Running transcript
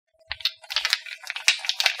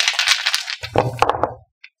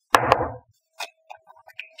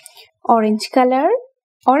orange color,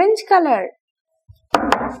 orange color.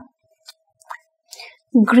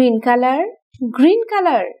 Green color, green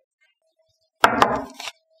color.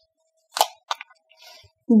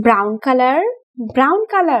 Brown color, brown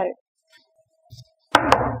color.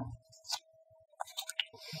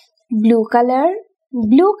 Blue color,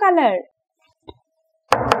 blue color.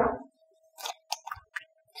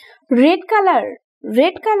 Red color,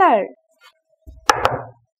 red color.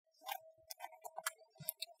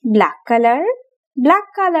 Black color, black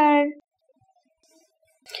color.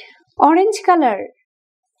 Orange color.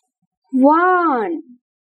 1.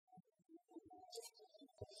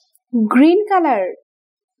 Green color.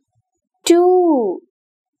 2.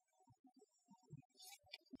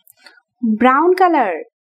 Brown color.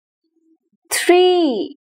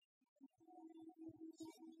 3.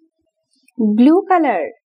 Blue color.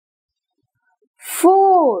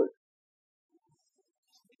 4.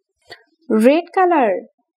 Red color.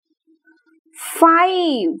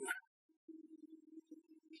 5.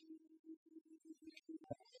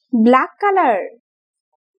 Black color.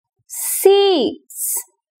 6.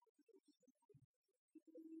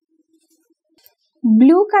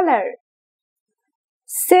 Blue color.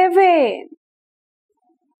 7.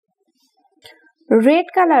 Red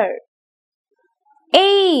color.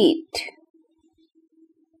 8.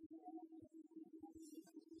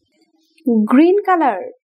 Green color.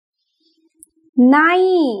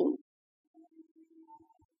 9.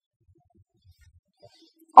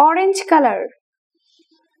 Orange color.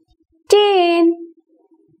 10.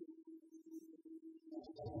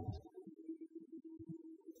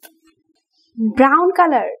 Brown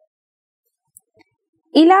color.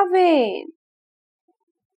 11.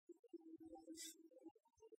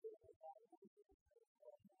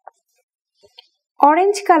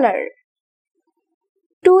 Orange color.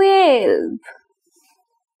 12.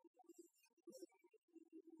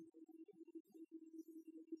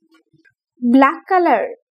 Black color.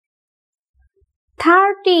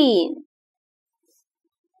 13.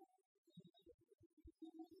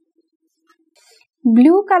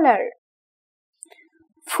 Blue color.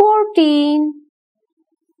 14.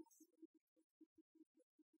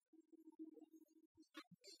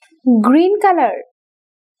 Green color.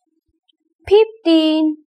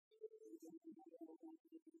 15.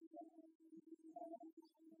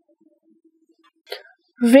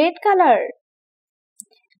 Red color.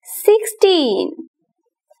 16.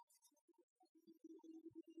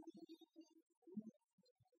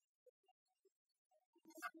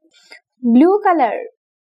 Blue color.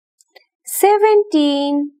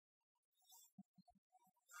 17.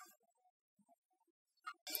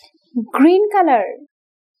 Green color.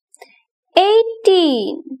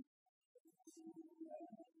 18.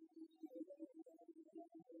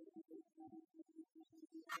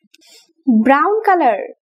 Brown color.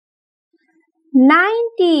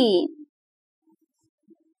 19.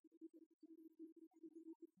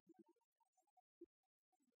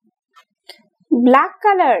 Black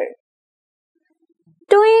color.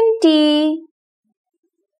 20.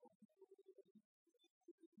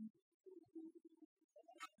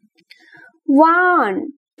 One,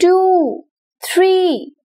 2,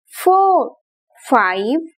 3, 4, 5,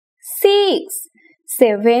 6,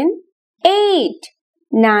 7, 8,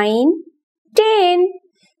 9, 10,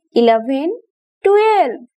 11, 12,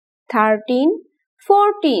 13,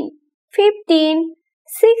 14, 15,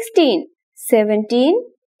 16, 17,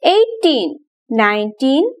 18,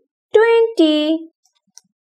 19, 20.